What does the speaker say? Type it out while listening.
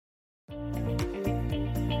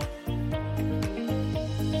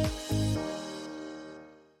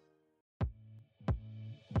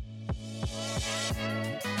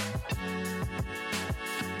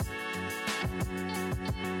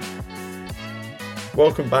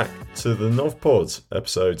Welcome back to the NovPod,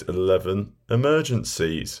 episode 11,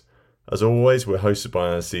 Emergencies. As always, we're hosted by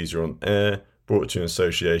Anaesthesia on Air, brought to you in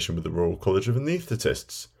association with the Royal College of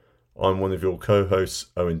Anaesthetists. I'm one of your co-hosts,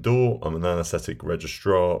 Owen Dorr. I'm an anaesthetic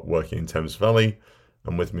registrar working in Thames Valley,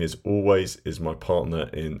 and with me as always is my partner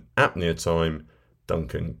in apnea time,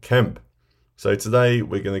 Duncan Kemp. So today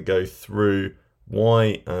we're going to go through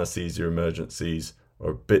why anaesthesia emergencies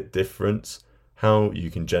are a bit different, how you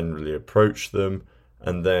can generally approach them,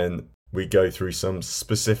 and then we go through some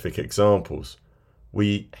specific examples.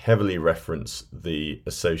 We heavily reference the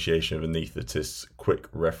Association of Anaesthetists Quick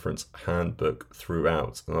Reference Handbook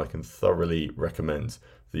throughout, and I can thoroughly recommend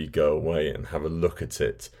that you go away and have a look at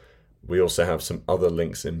it. We also have some other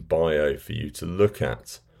links in bio for you to look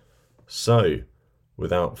at. So,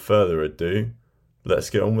 without further ado, let's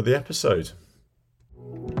get on with the episode.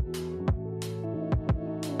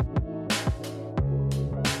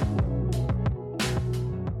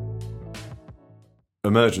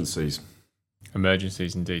 Emergencies.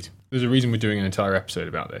 Emergencies, indeed. There's a reason we're doing an entire episode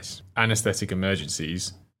about this. Anaesthetic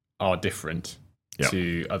emergencies are different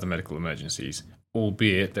to other medical emergencies,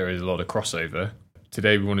 albeit there is a lot of crossover.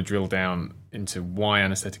 Today we want to drill down into why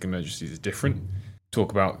anaesthetic emergencies are different,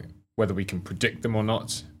 talk about whether we can predict them or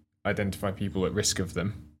not, identify people at risk of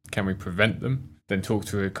them, can we prevent them, then talk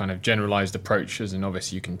through a kind of generalised approach as a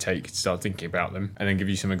novice you can take to start thinking about them, and then give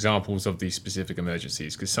you some examples of these specific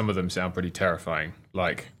emergencies, because some of them sound pretty terrifying,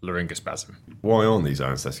 like laryngospasm. Why aren't these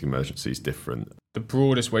anaesthetic emergencies different? The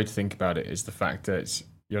broadest way to think about it is the fact that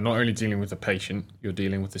you're not only dealing with a patient, you're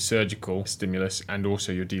dealing with the surgical stimulus, and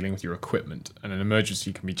also you're dealing with your equipment, and an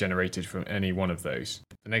emergency can be generated from any one of those.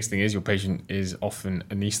 The next thing is your patient is often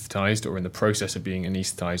anaesthetised or in the process of being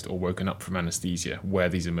anaesthetised or woken up from anaesthesia where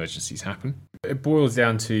these emergencies happen. It boils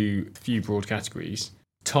down to a few broad categories.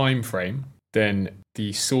 Time frame, then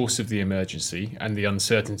the source of the emergency and the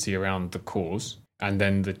uncertainty around the cause, and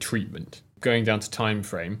then the treatment. Going down to time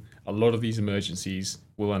frame, a lot of these emergencies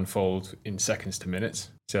will unfold in seconds to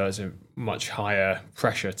minutes. So there's a much higher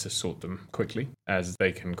pressure to sort them quickly, as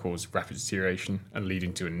they can cause rapid deterioration and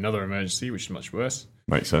leading to another emergency, which is much worse.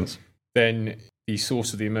 Makes sense. Then the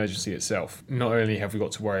source of the emergency itself. Not only have we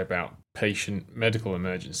got to worry about patient medical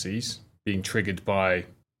emergencies being triggered by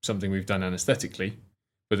something we've done anaesthetically,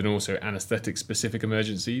 but then also anaesthetic-specific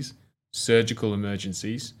emergencies, surgical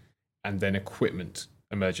emergencies, and then equipment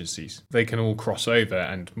emergencies. They can all cross over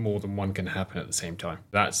and more than one can happen at the same time.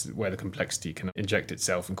 That's where the complexity can inject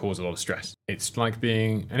itself and cause a lot of stress. It's like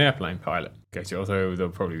being an airplane pilot, although they'll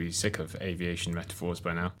probably be sick of aviation metaphors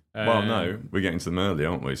by now. Well, no, we're getting to them early,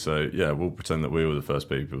 aren't we? So, yeah, we'll pretend that we were the first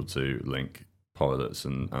people to link pilots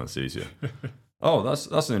and anaesthesia. Oh,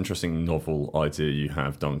 that's an interesting novel idea you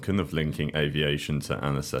have, Duncan, of linking aviation to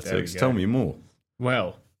anaesthetics. Tell me more.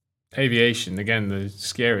 Well, aviation, again, the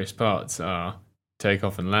scariest parts are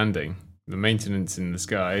takeoff and landing. The maintenance in the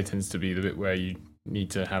sky tends to be the bit where you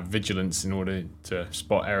need to have vigilance in order to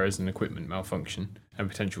spot errors and equipment malfunction and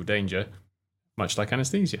potential danger, much like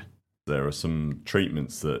anaesthesia. There are some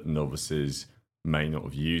treatments that novices may not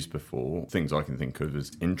have used before. Things I can think of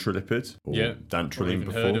as intralipid or dantrolene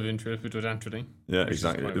before. Heard of intralipid or dantrolene? Yeah,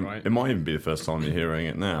 exactly. Right. It might even be the first time you're hearing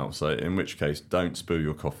it now. So in which case, don't spill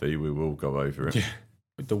your coffee. We will go over it. Yeah.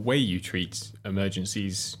 The way you treat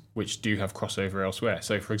emergencies which do have crossover elsewhere.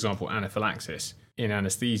 So, for example, anaphylaxis. In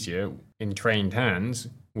anaesthesia, in trained hands,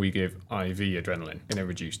 we give IV adrenaline in a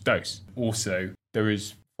reduced dose. Also, there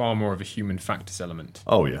is far more of a human factors element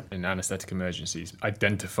in anaesthetic emergencies,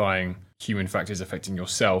 identifying human factors affecting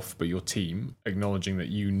yourself, but your team, acknowledging that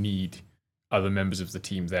you need other members of the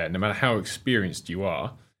team there. No matter how experienced you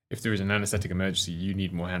are, if there is an anaesthetic emergency, you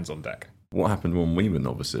need more hands on deck. What happened when we were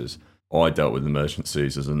novices? I dealt with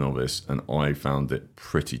emergencies as a novice, and I found it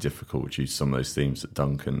pretty difficult due to some of those themes that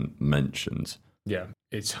Duncan mentioned. Yeah,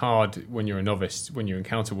 it's hard when you're a novice, when you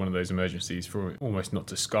encounter one of those emergencies, for almost not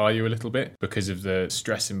to scar you a little bit because of the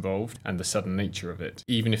stress involved and the sudden nature of it.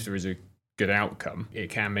 Even if there is a good outcome, it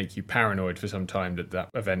can make you paranoid for some time that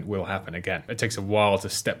event will happen again. It takes a while to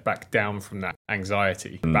step back down from that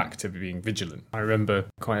anxiety back to being vigilant. I remember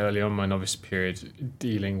quite early on in my novice period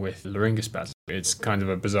dealing with laryngospasm. It's kind of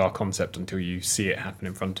a bizarre concept until you see it happen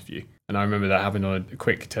in front of you. And I remember that happened on a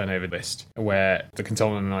quick turnover list where the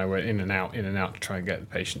consultant and I were in and out to try and get the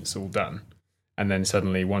patients all done. And then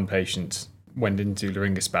suddenly one patient went into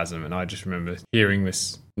laryngospasm, and I just remember hearing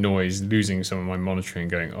this noise, losing some of my monitoring,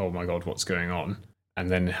 going, oh my God, what's going on? and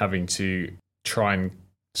then having to try and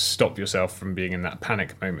stop yourself from being in that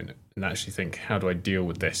panic moment and actually think, how do I deal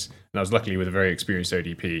with this? And I was luckily with a very experienced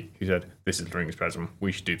ODP who said, this is laryngospasm,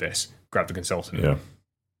 we should do this, grab the consultant. Yeah.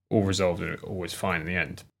 All resolved and all was fine in the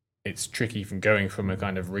end. It's tricky from going from a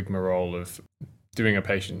kind of rigmarole of doing a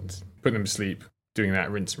patient, putting them to sleep, doing that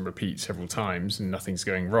rinse and repeat several times and nothing's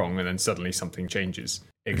going wrong, and then suddenly something changes.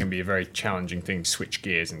 It can be a very challenging thing to switch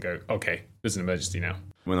gears and go, okay, there's an emergency now.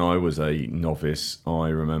 When I was a novice, I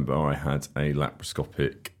remember I had a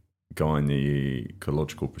laparoscopic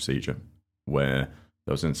gynecological procedure where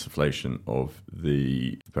there was insufflation of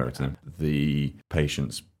the peritoneum. The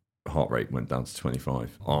patient's heart rate went down to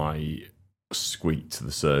 25. I squeaked to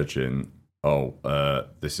the surgeon,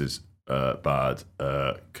 this is bad.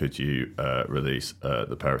 Could you release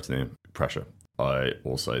the peritoneum pressure? I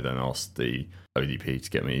also then asked the ODP to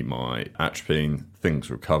get me my atropine. Things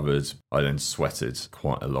recovered. I then sweated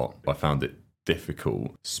quite a lot. I found it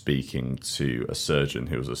difficult speaking to a surgeon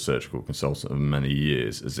who was a surgical consultant of many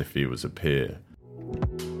years as if he was a peer.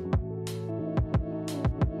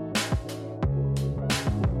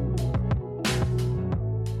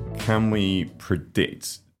 Can we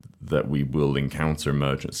predict that we will encounter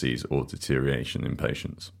emergencies or deterioration in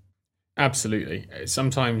patients? Absolutely.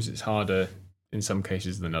 Sometimes it's harder in some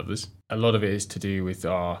cases than others. A lot of it is to do with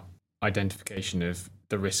our identification of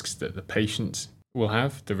the risks that the patient will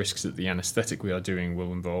have, the risks that the anaesthetic we are doing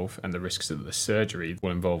will involve, and the risks that the surgery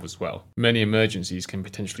will involve as well. Many emergencies can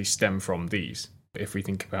potentially stem from these. If we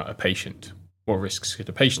think about a patient, what risks could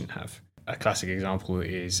a patient have? A classic example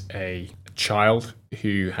is a child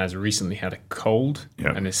who has recently had a cold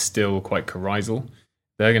and is still quite coryzal.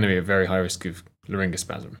 They're going to be at very high risk of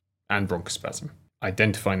laryngospasm and bronchospasm.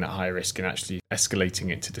 Identifying that high risk and actually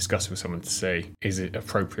escalating it to discuss with someone to say, is it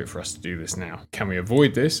appropriate for us to do this now? Can we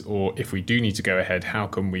avoid this? Or if we do need to go ahead, how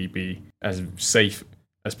can we be as safe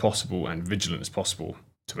as possible and vigilant as possible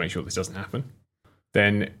to make sure this doesn't happen?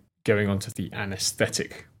 Then going on to the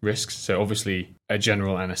anaesthetic risks. So obviously a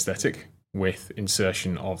general anaesthetic with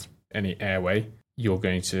insertion of any airway, you're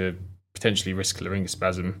going to potentially risk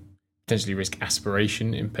laryngospasm, potentially risk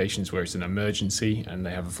aspiration in patients where it's an emergency and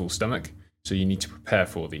they have a full stomach. So you need to prepare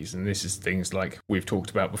for these. And this is things like we've talked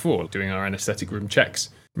about before, doing our anaesthetic room checks,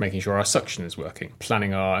 making sure our suction is working,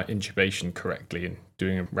 planning our intubation correctly and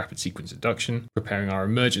doing a rapid sequence induction, preparing our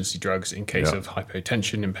emergency drugs in case of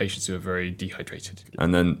hypotension in patients who are very dehydrated.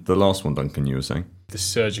 And then the last one, Duncan, you were saying? The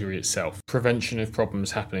surgery itself, prevention of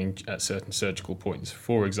problems happening at certain surgical points.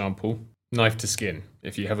 For example, knife to skin.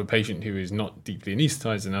 If you have a patient who is not deeply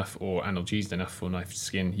anaesthetized enough or analgesed enough for knife to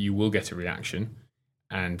skin, you will get a reaction.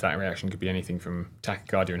 And that reaction could be anything from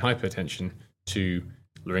tachycardia and hypertension to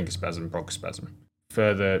laryngospasm, bronchospasm.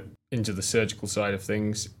 Further into the surgical side of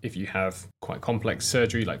things, if you have quite complex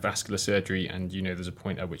surgery like vascular surgery and you know there's a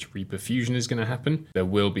point at which reperfusion is going to happen, there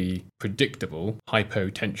will be predictable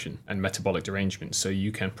hypotension and metabolic derangements, so you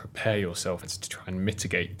can prepare yourself to try and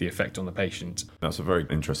mitigate the effect on the patient. That's a very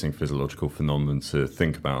interesting physiological phenomenon to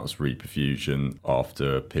think about as reperfusion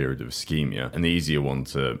after a period of ischemia. An easier one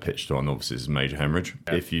to pitch to our novices is major hemorrhage.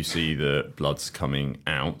 Yeah. If you see the blood's coming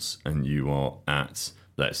out and you are at,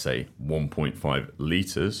 let's say, 1.5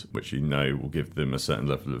 litres, which you know will give them a certain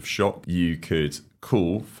level of shock, you could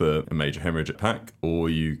call for a major hemorrhage pack, or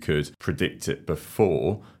you could predict it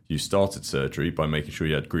before you started surgery by making sure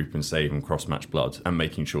you had group and save and cross-match blood and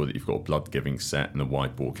making sure that you've got a blood-giving set and a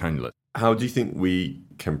wide-bore cannula. How do you think we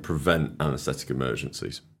can prevent anaesthetic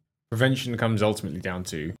emergencies? Prevention comes ultimately down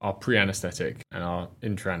to our pre-anaesthetic and our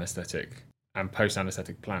intra-anaesthetic and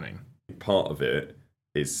post-anaesthetic planning. Part of it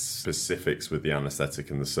is specifics with the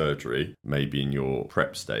anaesthetic and the surgery. Maybe in your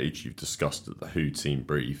prep stage, you've discussed at the WHO team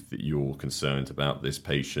brief that you're concerned about this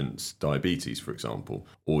patient's diabetes, for example,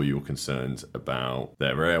 or you're concerned about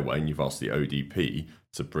their airway and you've asked the ODP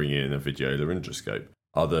to bring in a video laryngoscope.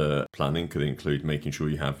 Other planning could include making sure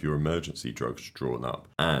you have your emergency drugs drawn up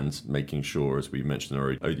and making sure, as we mentioned in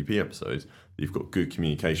our ODP episodes, that you've got good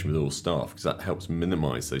communication with all staff, because that helps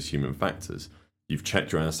minimise those human factors. You've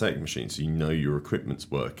checked your anaesthetic machine, so you know your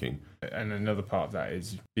equipment's working. And another part of that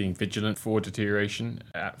is being vigilant for deterioration.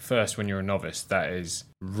 At first, when you're a novice, that is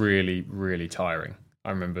really, really tiring. I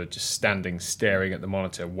remember just standing, staring at the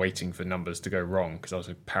monitor, waiting for numbers to go wrong because I was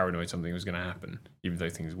so paranoid something was going to happen, even though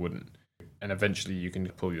things wouldn't. And eventually you can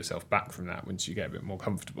pull yourself back from that once you get a bit more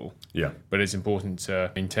comfortable. Yeah. But it's important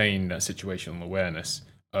to maintain that situational awareness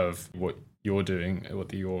of what you're doing,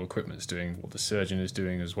 what your equipment's doing, what the surgeon is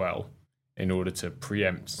doing as well, in order to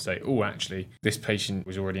preempt, say, oh, actually, this patient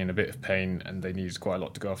was already in a bit of pain and they needed quite a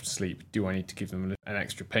lot to go off to sleep. Do I need to give them an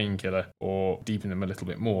extra painkiller or deepen them a little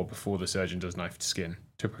bit more before the surgeon does knife to skin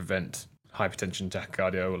to prevent hypertension,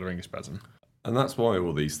 tachycardia, or laryngospasm. And that's why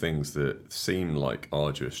all these things that seem like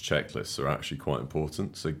arduous checklists are actually quite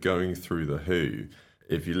important. So going through the WHO,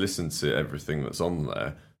 if you listen to everything that's on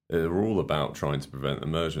there, they're all about trying to prevent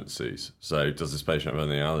emergencies. So does this patient have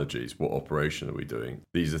any allergies? What operation are we doing?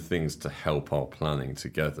 These are things to help our planning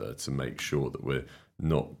together to make sure that we're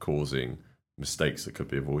not causing mistakes that could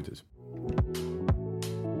be avoided.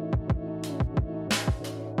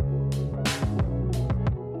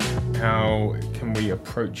 How can we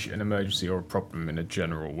approach an emergency or a problem in a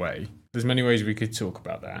general way? There's many ways we could talk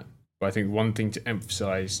about that, but I think one thing to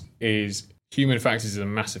emphasize is human factors is a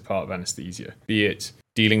massive part of anesthesia, be it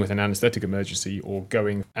dealing with an anaesthetic emergency or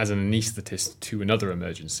going as an anaesthetist to another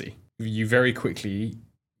emergency. You very quickly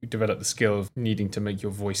develop the skill of needing to make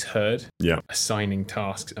your voice heard, assigning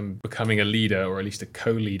tasks and becoming a leader or at least a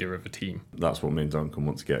co-leader of a team. That's what me and Duncan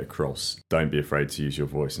want to get across. Don't be afraid to use your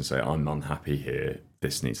voice and say, I'm unhappy here.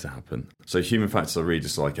 This needs to happen. So human factors are really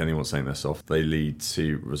just like anyone saying they're soft. They lead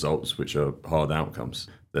to results which are hard outcomes.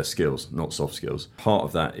 They're skills, not soft skills. Part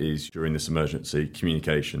of that is, during this emergency,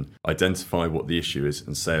 communication. Identify what the issue is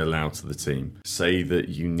and say aloud to the team. Say that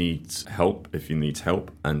you need help if you need help,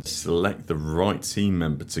 and select the right team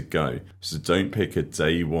member to go. So don't pick a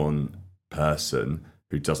day one person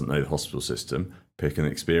who doesn't know the hospital system. Pick an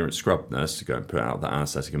experienced scrub nurse to go and put out that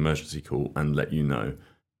anaesthetic emergency call and let you know.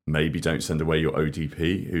 Maybe don't send away your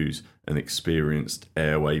ODP, who's an experienced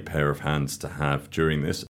airway pair of hands to have during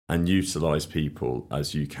this, and utilise people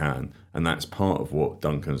as you can. And that's part of what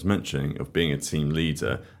Duncan's mentioning of being a team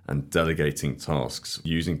leader and delegating tasks,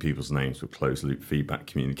 using people's names with closed loop feedback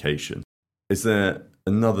communication. Is there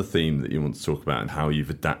another theme that you want to talk about and how you've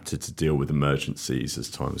adapted to deal with emergencies as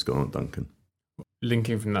time has gone on, Duncan?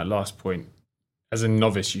 Linking from that last point, as a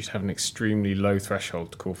novice, you should have an extremely low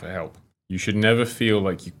threshold to call for help. You should never feel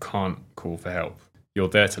like you can't call for help. You're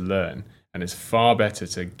there to learn. And it's far better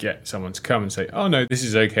to get someone to come and say, oh no, this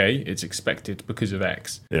is okay, it's expected because of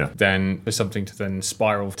X, than for something to then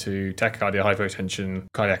spiral to tachycardia, hypotension,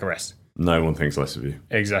 cardiac arrest. No one thinks less of you.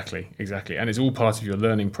 Exactly. And it's all part of your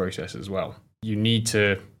learning process as well. You need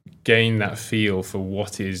to gain that feel for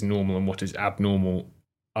what is normal and what is abnormal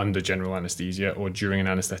under general anaesthesia or during an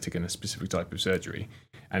anaesthetic in a specific type of surgery.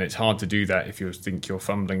 And it's hard to do that if you think you're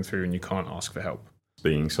fumbling through and you can't ask for help.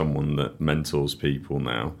 Being someone that mentors people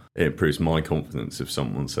now, it improves my confidence if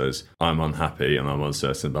someone says, I'm unhappy and I'm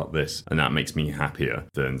uncertain about this. And that makes me happier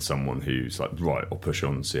than someone who's like, right, I'll push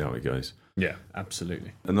on and see how it goes. Yeah,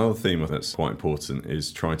 absolutely. Another theme that's quite important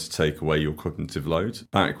is trying to take away your cognitive load.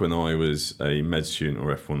 Back when I was a med student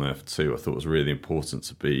or F1 or F2, I thought it was really important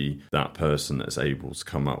to be that person that's able to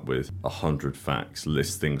come up with 100 facts,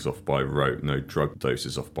 list things off by rote, no drug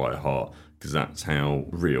doses off by heart, because that's how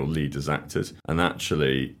real leaders acted. And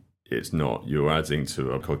actually, it's not. You're adding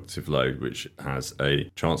to a cognitive load which has a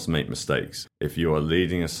chance to make mistakes. If you are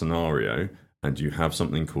leading a scenario and you have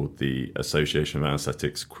something called the Association of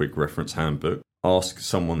Anaesthetics Quick Reference Handbook, ask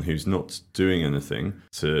someone who's not doing anything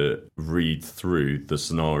to read through the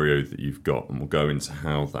scenario that you've got, and we'll go into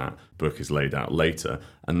how that book is laid out later,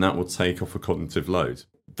 and that will take off a cognitive load.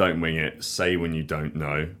 Don't wing it. Say when you don't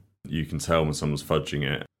know. You can tell when someone's fudging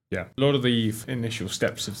it. Yeah, a lot of the initial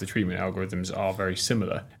steps of the treatment algorithms are very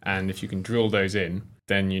similar. And if you can drill those in,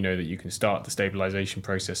 then you know that you can start the stabilization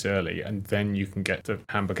process early, and then you can get the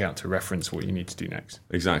handbook out to reference what you need to do next.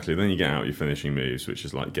 Exactly. Then you get out your finishing moves, which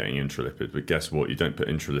is like getting intralipid. But guess what? You don't put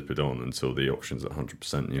intralipid on until the oxygen's at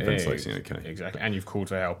 100% and you're ventilating okay. Exactly. And you've called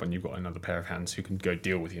for help and you've got another pair of hands who can go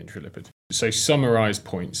deal with the intralipid. So summarised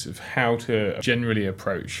points of how to generally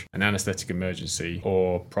approach an anaesthetic emergency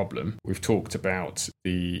or problem. We've talked about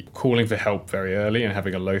the calling for help very early and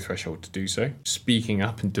having a low threshold to do so. Speaking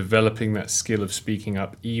up and developing that skill of speaking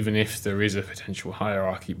up, even if there is a potential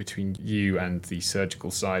hierarchy between you and the surgical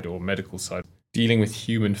side or medical side. Dealing with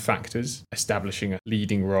human factors, establishing a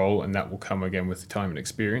leading role, and that will come again with time and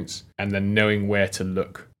experience. And then knowing where to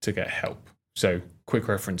look to get help. So quick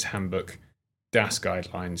reference handbook, DAS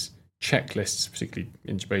guidelines, checklists, particularly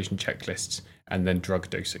intubation checklists, and then drug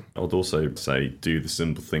dosing. I would also say do the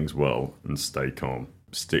simple things well and stay calm.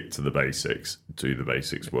 Stick to the basics, do the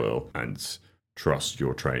basics well, and trust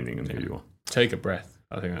your training and who you are. Take a breath.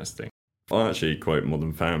 I think that's the thing. I actually quote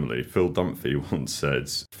Modern Family. Phil Dunphy once said,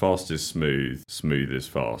 fast is smooth, smooth is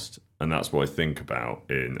fast. And that's what I think about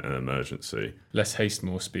in an emergency. Less haste,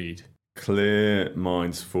 more speed. Clear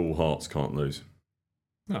minds, full hearts can't lose.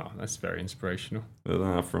 Oh, that's very inspirational.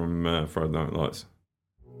 That from Friday Night Lights.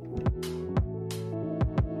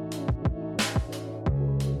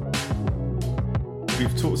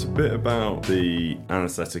 We've talked a bit about the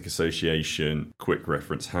Anaesthetic Association Quick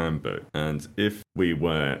Reference Handbook, and if we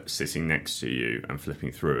were sitting next to you and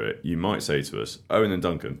flipping through it, you might say to us, Owen and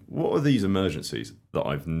Duncan, what are these emergencies that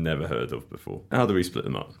I've never heard of before? How do we split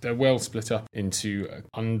them up? They're well split up into an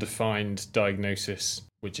undefined diagnosis,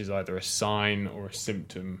 which is either a sign or a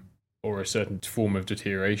symptom or a certain form of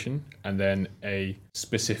deterioration, and then a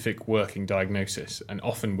specific working diagnosis. And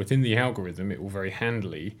often within the algorithm, it will very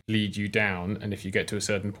handily lead you down, and if you get to a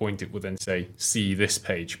certain point, it will then say, see this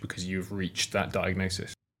page, because you've reached that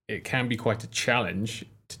diagnosis. It can be quite a challenge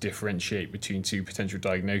to differentiate between two potential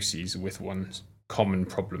diagnoses with one common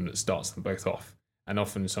problem that starts them both off. And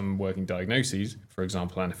often some working diagnoses, for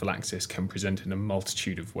example anaphylaxis, can present in a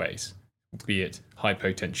multitude of ways, be it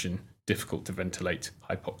hypotension, difficult to ventilate,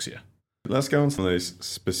 hypoxia. Let's go on to those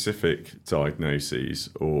specific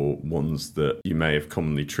diagnoses, or ones that you may have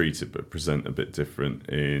commonly treated but present a bit different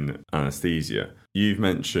in anaesthesia. You've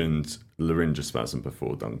mentioned laryngospasm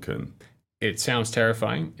before, Duncan. It sounds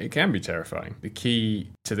terrifying. It can be terrifying. The key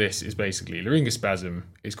to this is basically laryngospasm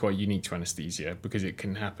is quite unique to anaesthesia because it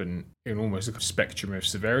can happen in almost a spectrum of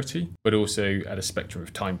severity, but also at a spectrum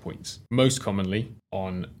of time points. Most commonly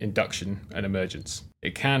on induction and emergence.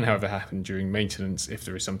 It can, however, happen during maintenance if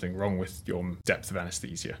there is something wrong with your depth of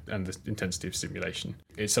anaesthesia and the intensity of stimulation.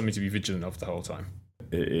 It's something to be vigilant of the whole time.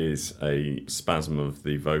 It is a spasm of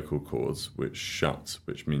the vocal cords which shut,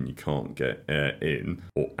 which means you can't get air in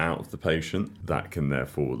or out of the patient. That can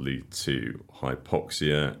therefore lead to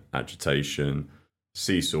hypoxia, agitation,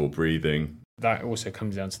 seesaw breathing. That also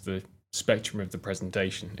comes down to the spectrum of the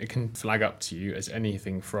presentation. It can flag up to you as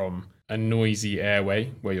anything from a noisy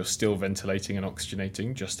airway where you're still ventilating and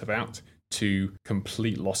oxygenating just about, to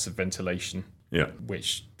complete loss of ventilation. Yeah.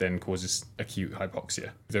 Which then causes acute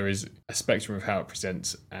hypoxia. There is a spectrum of how it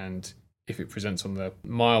presents, and if it presents on the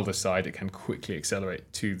milder side, it can quickly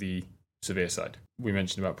accelerate to the severe side. We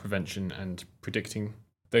mentioned about prevention and predicting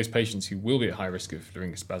those patients who will be at high risk of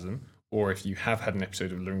laryngospasm, or if you have had an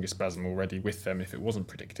episode of laryngospasm already with them, if it wasn't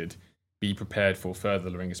predicted, be prepared for further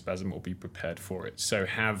laryngospasm or be prepared for it. So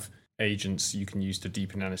have agents you can use to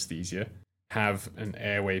deepen anaesthesia. Have an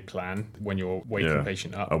airway plan when you're waking the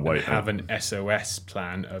patient up, and have an SOS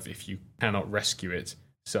plan of if you cannot rescue it,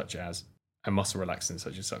 such as a muscle relaxant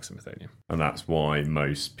such as succinylcholine. And that's why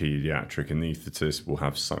most paediatric anaesthetists will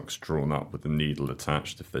have sucks drawn up with the needle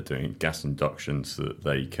attached if they're doing gas induction so that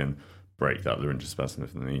they can break that laryngospasm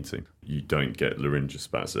if they need to. You don't get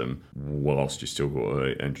laryngospasm whilst you've still got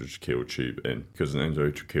an endotracheal tube in, because an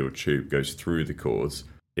endotracheal tube goes through the cords.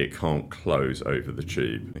 It can't close over the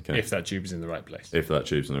tube. Okay? If that tube is in the right place. If that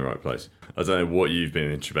tube's in the right place. I don't know what you've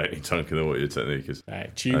been intubating, Duncan, or what your technique is.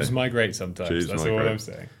 Tubes migrate sometimes. That's all I'm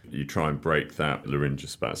saying. You try and break that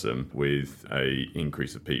laryngospasm with a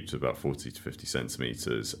increase of PEEP to about 40 to 50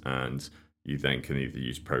 centimetres, and you then can either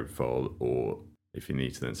use propofol or, if you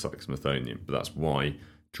need to, then succinylcholine. But that's why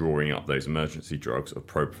drawing up those emergency drugs of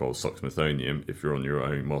propofol, succinylcholine, if you're on your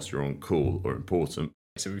own whilst you're on call, are important.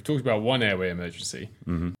 So we've talked about one airway emergency.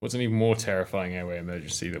 Mm-hmm. What's an even more terrifying airway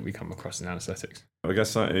emergency that we come across in anaesthetics? I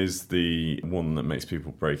guess that is the one that makes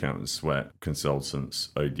people break out in sweat. Consultants,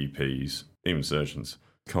 ODPs, even surgeons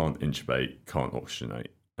can't intubate, can't oxygenate.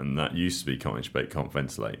 And that used to be can't intubate, can't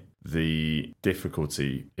ventilate. The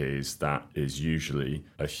difficulty is that is usually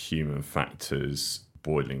a human factors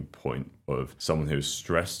boiling point of someone who is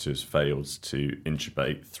stressed, who has failed to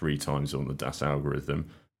intubate 3 times on the DAS algorithm.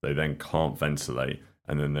 They then can't ventilate.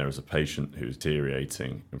 And then there is a patient who's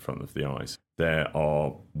deteriorating in front of the eyes. There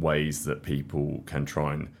are ways that people can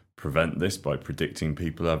try and prevent this by predicting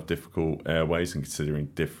people have difficult airways and considering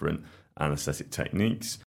different anaesthetic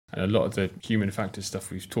techniques. And a lot of the human factors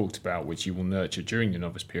stuff we've talked about, which you will nurture during your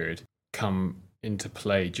novice period, come into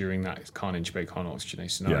play during that can't intubate, can't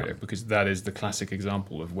oxygenate scenario, because that is the classic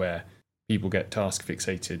example of where people get task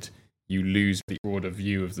fixated. You lose the broader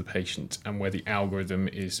view of the patient, and where the algorithm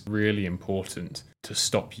is really important to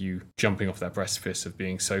stop you jumping off that precipice of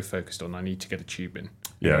being so focused on, I need to get a tube in.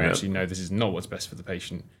 Actually, no, this is not what's best for the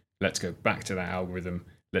patient. Let's go back to that algorithm.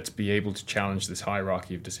 Let's be able to challenge this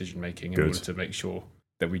hierarchy of decision making in order to make sure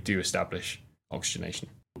that we do establish oxygenation.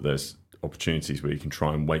 There's opportunities where you can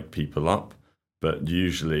try and wake people up. But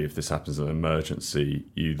usually if this happens in an emergency,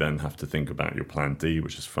 you then have to think about your plan D,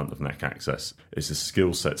 which is front of neck access. It's a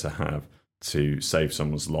skill set to have to save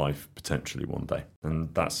someone's life potentially one day.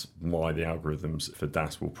 And that's why the algorithms for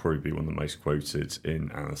DAS will probably be one of the most quoted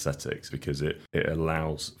in anaesthetics, because it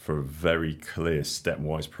allows for a very clear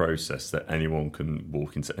stepwise process that anyone can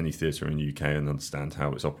walk into any theatre in the UK and understand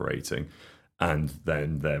how it's operating, and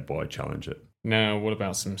then thereby challenge it. Now, what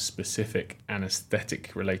about some specific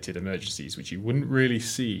anaesthetic related emergencies, which you wouldn't really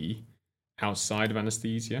see outside of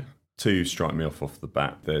anaesthesia? Two strike me off the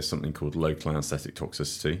bat. There's something called local anaesthetic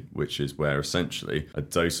toxicity, which is where essentially a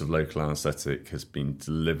dose of local anaesthetic has been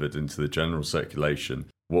delivered into the general circulation.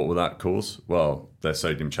 What will that cause? Well, they're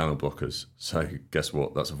sodium channel blockers. So guess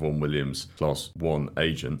what? That's a Vaughan Williams class 1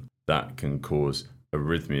 agent that can cause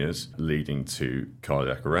arrhythmias leading to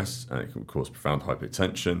cardiac arrest, and it can cause profound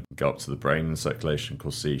hypotension, go up to the brain and circulation,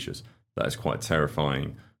 cause seizures. That is quite a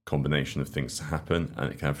terrifying combination of things to happen, and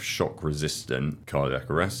it can have shock-resistant cardiac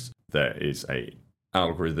arrest. There is a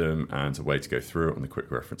algorithm and a way to go through it on the quick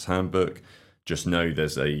reference handbook. Just know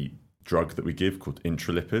there's a drug that we give called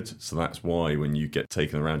intralipid, so that's why when you get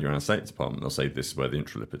taken around your anaesthetic department, they'll say this is where the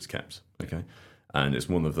intralipid's kept. Okay, and it's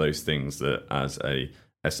one of those things that as a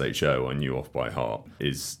SHO, I knew off by heart,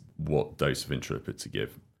 is what dose of intralipid to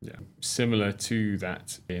give. Yeah. Similar to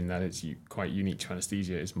that, in that it's quite unique to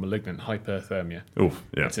anaesthesia, is malignant hyperthermia. Oh,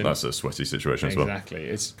 yeah, that's a sweaty situation as well. Exactly.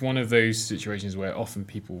 It's one of those situations where often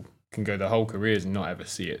people can go their whole careers and not ever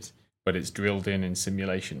see it, but it's drilled in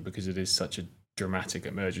simulation because it is such a dramatic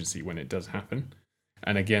emergency when it does happen.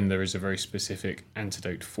 And again, there is a very specific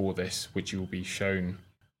antidote for this, which you will be shown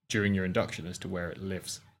during your induction as to where it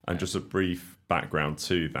lives. And just a brief background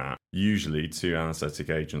to that. Usually 2 anaesthetic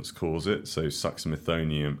agents cause it, so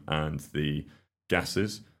succinylmethonium and the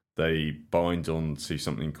gases. They bind on to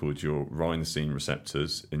something called your rhinocine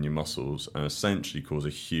receptors in your muscles and essentially cause a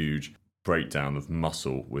huge breakdown of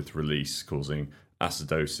muscle with release, causing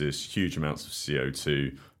acidosis, huge amounts of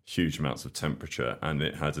CO2, huge amounts of temperature, and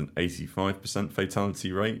it had an 85%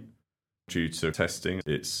 fatality rate. Due to testing,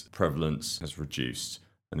 its prevalence has reduced.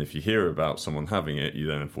 And if you hear about someone having it, you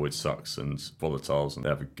then avoid sucks and volatiles and they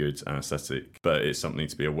have a good anaesthetic. But it's something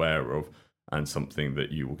to be aware of and something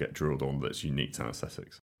that you will get drilled on that's unique to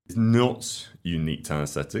anaesthetics. It's not unique to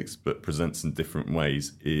anaesthetics, but presents in different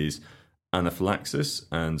ways, is anaphylaxis.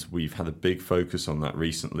 And we've had a big focus on that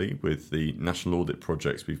recently with the national audit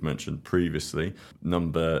projects we've mentioned previously.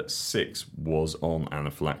 Number 6 was on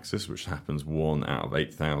anaphylaxis, which happens 1 out of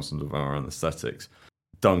 8,000 of our anaesthetics.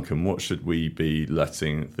 Duncan, what should we be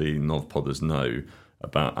letting the NovPodders know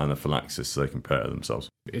about anaphylaxis so they can prepare themselves?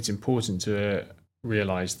 It's important to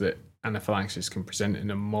realise that anaphylaxis can present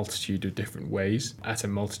in a multitude of different ways at a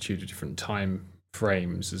multitude of different time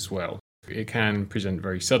frames as well. It can present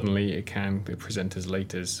very suddenly, it can present as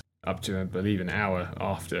late as up to, I believe, an hour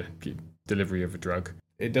after delivery of a drug.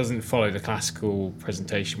 It doesn't follow the classical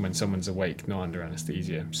presentation when someone's awake, not under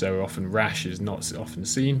anaesthesia. So often rash is not often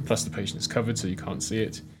seen, plus the patient is covered so you can't see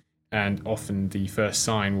it. And often the first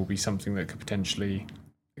sign will be something that could potentially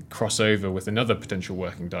cross over with another potential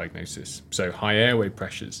working diagnosis. So high airway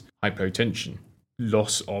pressures, hypotension,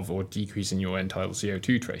 loss of or decrease in your end-tidal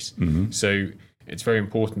CO2 trace. Mm-hmm. So it's very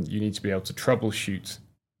important you need to be able to troubleshoot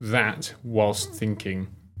that whilst thinking,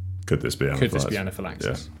 could this be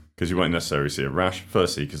anaphylaxis? Yeah. Because you won't necessarily see a rash,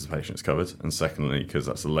 firstly because the patient's covered, and secondly because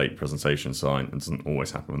that's a late presentation sign and doesn't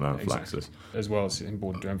always happen with anaphylaxis. Exactly. As well, it's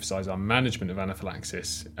important to emphasise our management of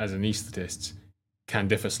anaphylaxis as anaesthetists can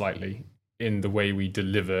differ slightly in the way we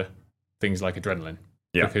deliver things like adrenaline.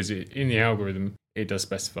 Yeah. Because in the algorithm, it does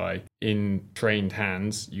specify in trained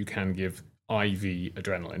hands, you can give IV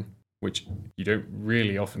adrenaline, which you don't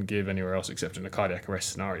really often give anywhere else except in a cardiac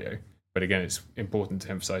arrest scenario. But again, it's important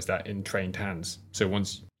to emphasise that in trained hands. So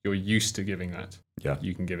once you're used to giving that,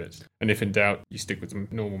 you can give it. And if in doubt, you stick with the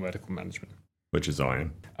normal medical management. Which is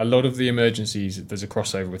iron. A lot of the emergencies, there's a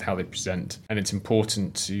crossover with how they present. And it's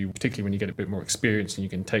important to, particularly when you get a bit more experience and you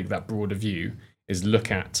can take that broader view, is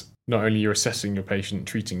look at not only you're assessing your patient,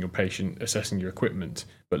 treating your patient, assessing your equipment,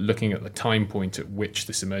 but looking at the time point at which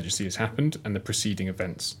this emergency has happened and the preceding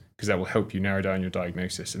events, because that will help you narrow down your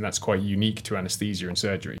diagnosis. And that's quite unique to anaesthesia and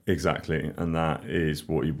surgery. Exactly. And that is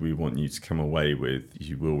what we want you to come away with.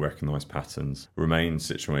 You will recognise patterns, remain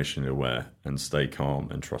situationally aware, and stay calm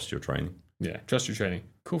and trust your training. Yeah, trust your training.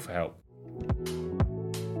 Call for help.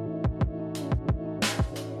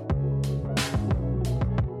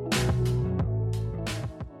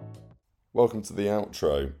 Welcome to the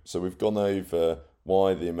outro. So we've gone over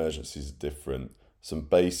why the emergencies are different, some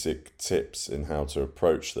basic tips in how to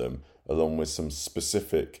approach them, along with some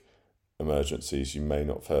specific emergencies you may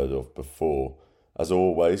not have heard of before. As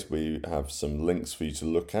always, we have some links for you to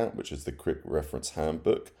look at, which is the Quick Reference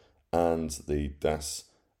Handbook and the DAS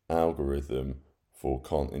algorithm for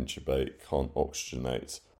can't intubate, can't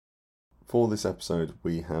oxygenate. For this episode,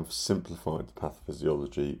 we have simplified the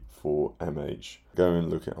pathophysiology for MH. Go and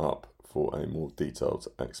look it up for a more detailed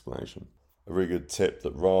explanation. A really good tip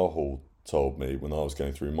that Rahul told me when I was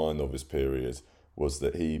going through my novice period was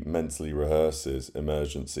that he mentally rehearses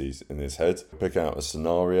emergencies in his head, pick out a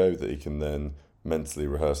scenario that he can then mentally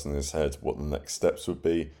rehearse in his head what the next steps would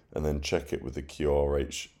be, and then check it with the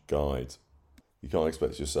QRH guide. You can't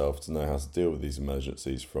expect yourself to know how to deal with these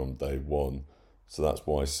emergencies from day one, so that's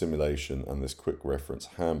why simulation and this quick reference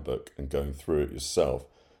handbook and going through it yourself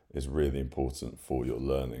is really important for your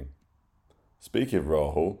learning. Speaking of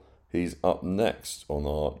Rahul, he's up next on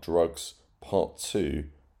our Drugs Part 2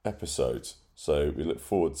 episodes, so we look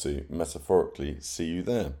forward to metaphorically see you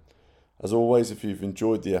there. As always, if you've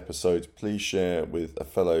enjoyed the episode, please share with a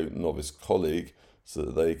fellow novice colleague so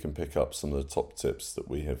that they can pick up some of the top tips that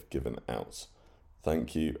we have given out.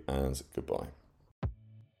 Thank you and goodbye.